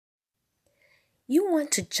You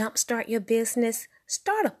want to jumpstart your business?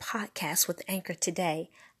 Start a podcast with Anchor today.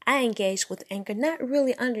 I engaged with Anchor not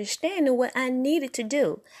really understanding what I needed to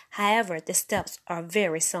do. However, the steps are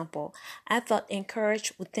very simple. I felt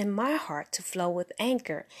encouraged within my heart to flow with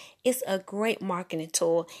Anchor. It's a great marketing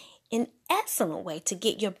tool, an excellent way to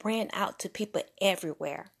get your brand out to people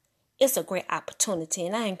everywhere. It's a great opportunity,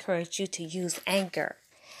 and I encourage you to use Anchor.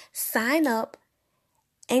 Sign up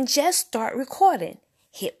and just start recording.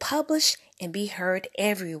 Hit publish and be heard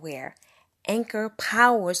everywhere. Anchor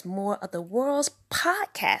powers more of the world's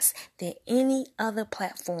podcasts than any other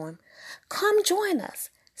platform. Come join us.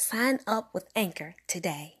 Sign up with Anchor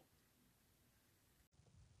today.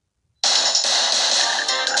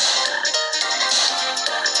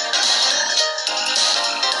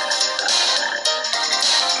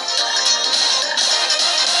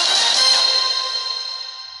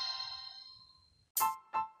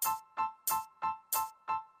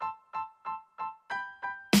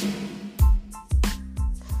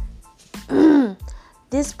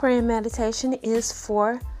 This prayer and meditation is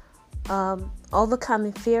for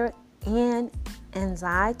overcoming fear and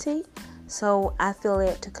anxiety. So I feel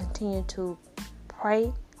it to continue to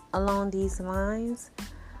pray along these lines.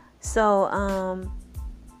 So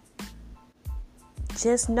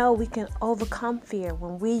just know we can overcome fear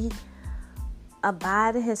when we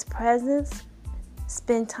abide in His presence,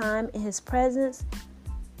 spend time in His presence.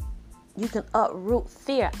 You can uproot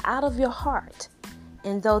fear out of your heart.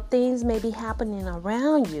 And though things may be happening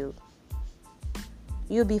around you,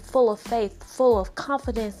 you'll be full of faith, full of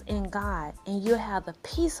confidence in God, and you'll have the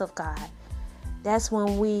peace of God. That's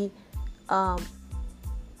when we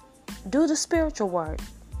do the spiritual work,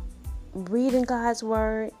 reading God's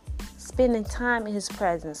word, spending time in His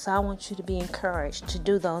presence. So I want you to be encouraged to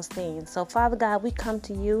do those things. So Father God, we come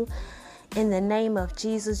to you in the name of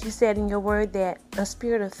Jesus. You said in your word that a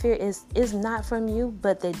spirit of fear is not from you,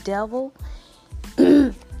 but the devil.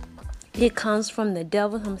 It comes from the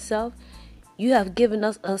devil himself. You have given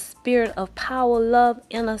us a spirit of power, love,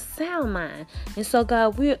 and a sound mind. And so,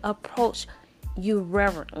 God, we approach you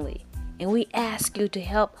reverently. And we ask you to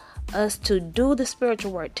help us to do the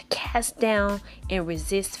spiritual work, to cast down and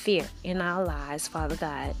resist fear in our lives, Father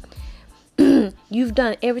God. You've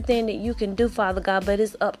done everything that you can do, Father God, but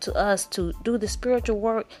it's up to us to do the spiritual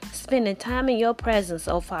work, spending time in your presence,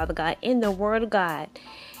 oh Father God, in the word of God,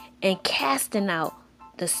 and casting out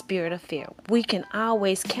the spirit of fear. We can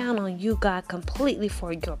always count on you, God, completely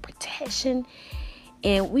for your protection,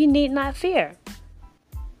 and we need not fear.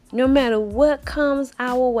 No matter what comes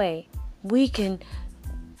our way, we can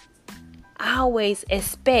always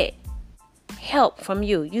expect help from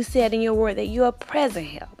you. You said in your word that you are present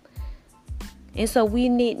help. And so we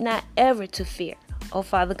need not ever to fear. Oh,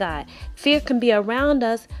 Father God, fear can be around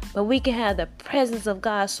us, but we can have the presence of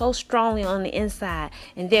God so strongly on the inside,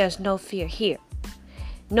 and there's no fear here.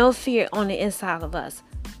 No fear on the inside of us.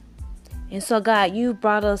 And so, God, you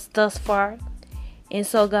brought us thus far. And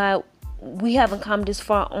so, God, we haven't come this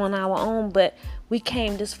far on our own, but we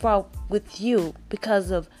came this far with you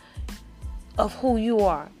because of who you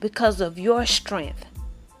are, because of your strength.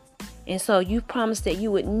 And so you promised that you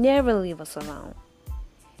would never leave us alone.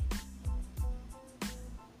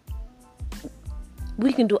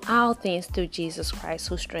 We can do all things through Jesus Christ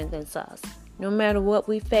who strengthens us. No matter what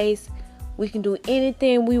we face, we can do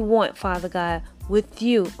anything we want, Father God, with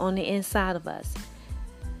you on the inside of us.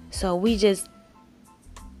 So we just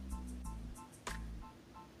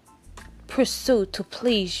pursue to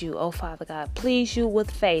please you, oh Father God. Please you with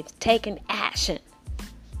faith, taking action,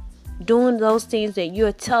 doing those things that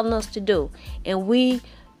you're telling us to do. And we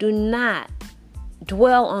do not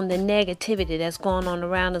dwell on the negativity that's going on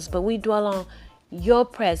around us, but we dwell on your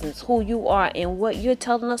presence, who you are, and what you're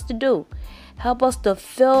telling us to do. Help us to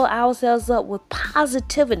fill ourselves up with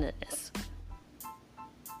positiveness.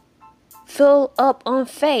 Fill up on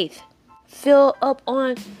faith. Fill up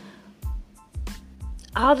on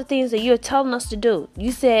all the things that you're telling us to do.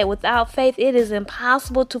 You said without faith, it is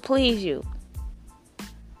impossible to please you.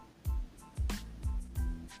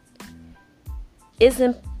 It's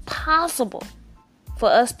impossible for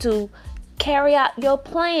us to carry out your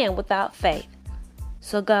plan without faith.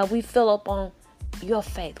 So God, we fill up on your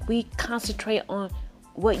faith. We concentrate on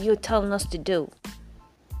what you're telling us to do.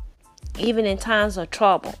 Even in times of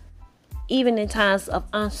trouble. Even in times of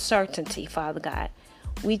uncertainty, Father God.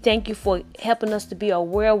 We thank you for helping us to be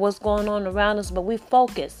aware of what's going on around us. But we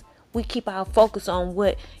focus. We keep our focus on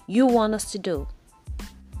what you want us to do.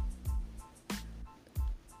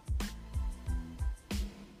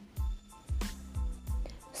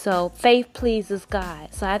 So faith pleases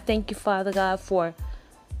God. So I thank you, Father God, for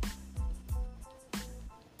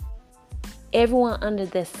everyone under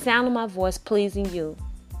the sound of my voice pleasing you.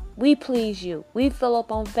 We please you. We fill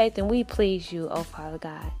up on faith and we please you, oh Father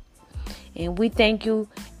God. And we thank you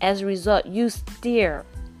as a result. You're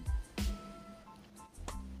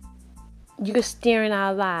steering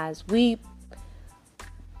our lives. We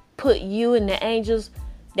put you and the angels,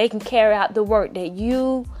 they can carry out the work that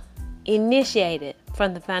you initiated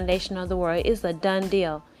from the foundation of the world. It's a done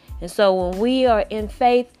deal. And so when we are in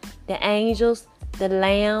faith, the angels, the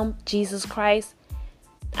Lamb, Jesus Christ,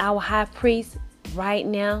 our high priest right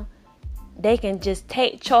now, they can just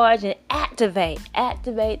take charge and activate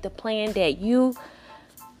the plan that you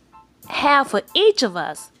have for each of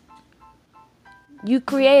us. You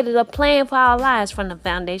created a plan for our lives from the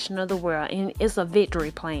foundation of the world, and it's a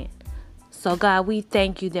victory plan. So God, we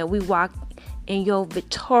thank you that we walk in your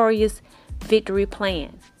victorious victory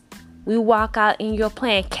plan. We walk out in your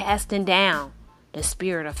plan, casting down the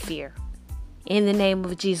spirit of fear. In the name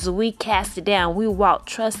of Jesus, we cast it down. We walk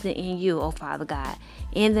trusting in you, oh Father God.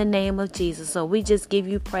 In the name of Jesus. So we just give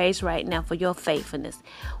you praise right now for your faithfulness.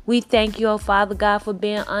 We thank you, oh Father God, for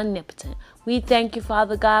being omnipotent. We thank you,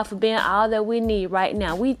 Father God, for being all that we need right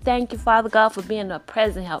now. We thank you, Father God, for being a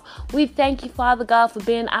present help. We thank you, Father God, for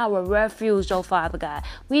being our refuge, oh Father God.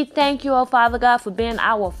 We thank you, oh Father God, for being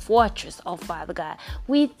our fortress, oh Father God.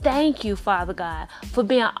 We thank you, Father God, for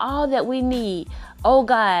being all that we need, oh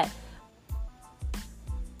God.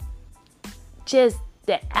 Just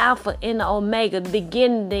the Alpha and the Omega, the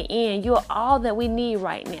beginning, the end. You're all that we need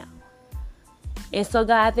right now. And so,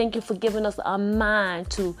 God, I thank you for giving us a mind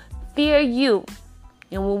to fear you.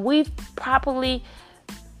 And when we properly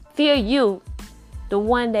fear you, the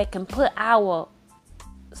one that can put our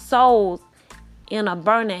souls in a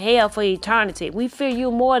burning hell for eternity, we fear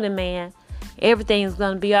you more than man, everything's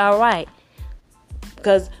going to be all right.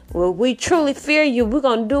 Because when we truly fear you, we're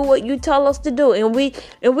going to do what you tell us to do. And we're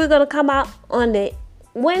going to come out on the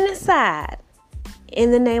winning side in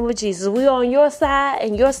the name of Jesus. We're on your side,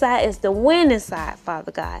 and your side is the winning side,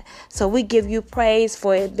 Father God. So we give you praise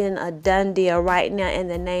for it being a done deal right now in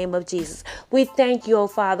the name of Jesus. We thank you, oh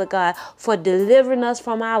Father God, for delivering us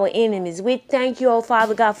from our enemies. We thank you, oh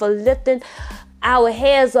Father God, for lifting our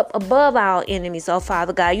heads up above our enemies, oh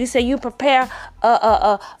Father God. You say you prepare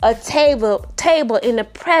a table in the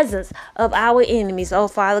presence of our enemies, oh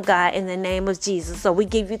Father God, in the name of Jesus. So we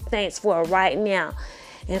give you thanks for it right now.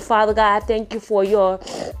 And Father God, I thank you for your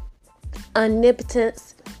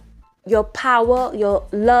omnipotence, your power, your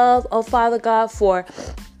love, oh Father God, for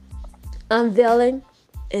unveiling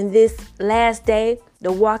in this last day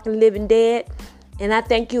the walking living dead. And I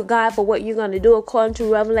thank you, God, for what you're going to do according to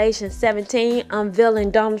Revelation 17,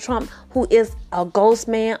 unveiling Donald Trump, who is a ghost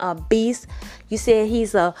man, a beast. You said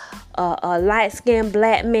he's a light-skinned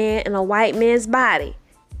black man in a white man's body.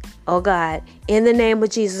 Oh, God, in the name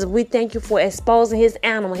of Jesus, we thank you for exposing his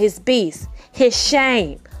animal, his beast, his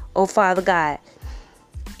shame, oh, Father God,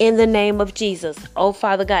 in the name of Jesus, oh,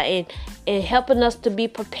 Father God, and helping us to be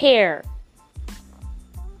prepared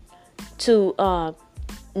to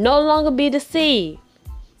no longer be deceived.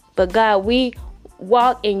 But God, we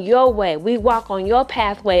walk in your way. We walk on your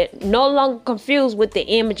pathway, no longer confused with the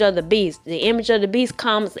image of the beast. The image of the beast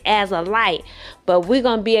comes as a light, but we're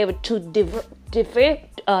going to be able to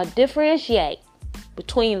differentiate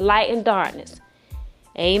between light and darkness.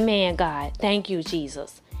 Amen, God. Thank you,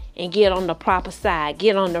 Jesus. And get on the proper side.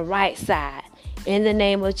 Get on the right side. In the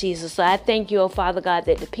name of Jesus. So I thank you, oh Father God,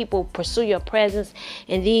 that the people pursue your presence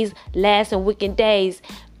in these last and wicked days.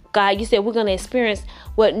 God, you said we're going to experience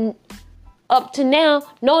what up to now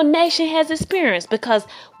no nation has experienced, because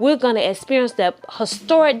we're going to experience the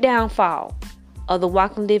historic downfall of the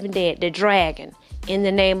walking living dead, the dragon, in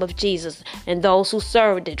the name of Jesus, and those who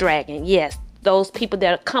serve the dragon. Yes, those people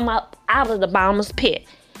that come out of the bottomless pit.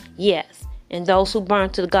 Yes. And those who burn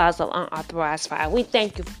to the gods of unauthorized fire. We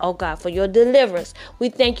thank you, oh God, for your deliverance. We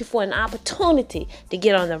thank you for an opportunity to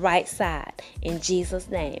get on the right side. In Jesus'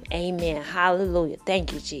 name, amen. Hallelujah.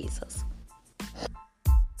 Thank you, Jesus.